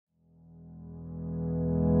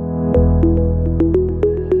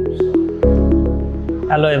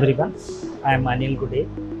Hello everyone, I am Anil Gude,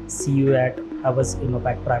 CEO at Avaj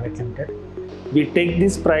Innopack Pvt. We take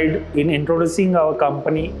this pride in introducing our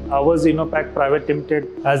company, Avaj Innopack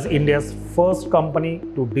Pvt, as India's first company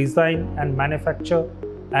to design and manufacture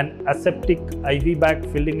an aseptic IV bag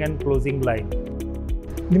filling and closing line.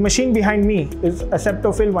 The machine behind me is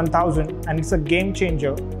Aseptofill 1000 and it's a game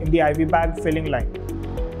changer in the IV bag filling line.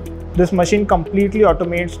 This machine completely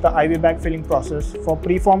automates the IV bag filling process for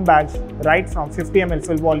preformed bags right from 50 ml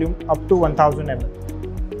fill volume up to 1000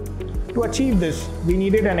 ml. To achieve this, we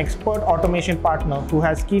needed an expert automation partner who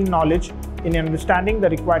has keen knowledge in understanding the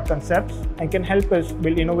required concepts and can help us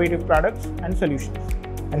build innovative products and solutions.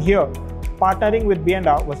 And here, partnering with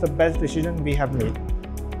B&R was the best decision we have made.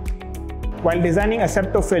 While designing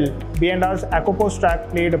Acceptofill, B&R's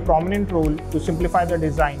ACOPOStrak played a prominent role to simplify the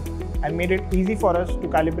design and made it easy for us to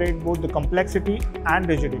calibrate both the complexity and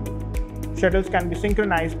rigidity. Shuttles can be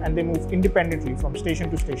synchronized and they move independently from station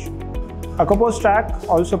to station. ACOPOStrak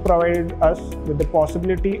also provided us with the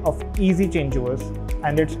possibility of easy changeovers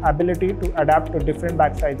and its ability to adapt to different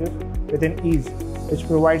bag sizes within ease, which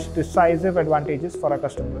provides decisive advantages for our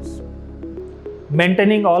customers.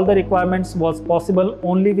 Maintaining all the requirements was possible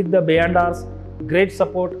only with the B&R's great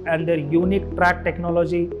support and their unique track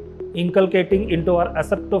technology inculcating into our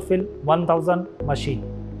Aseptofill 1000 machine.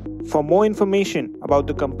 For more information about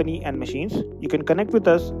the company and machines, you can connect with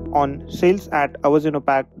us on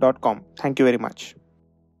sales@avajinnopack.com. Thank you very much.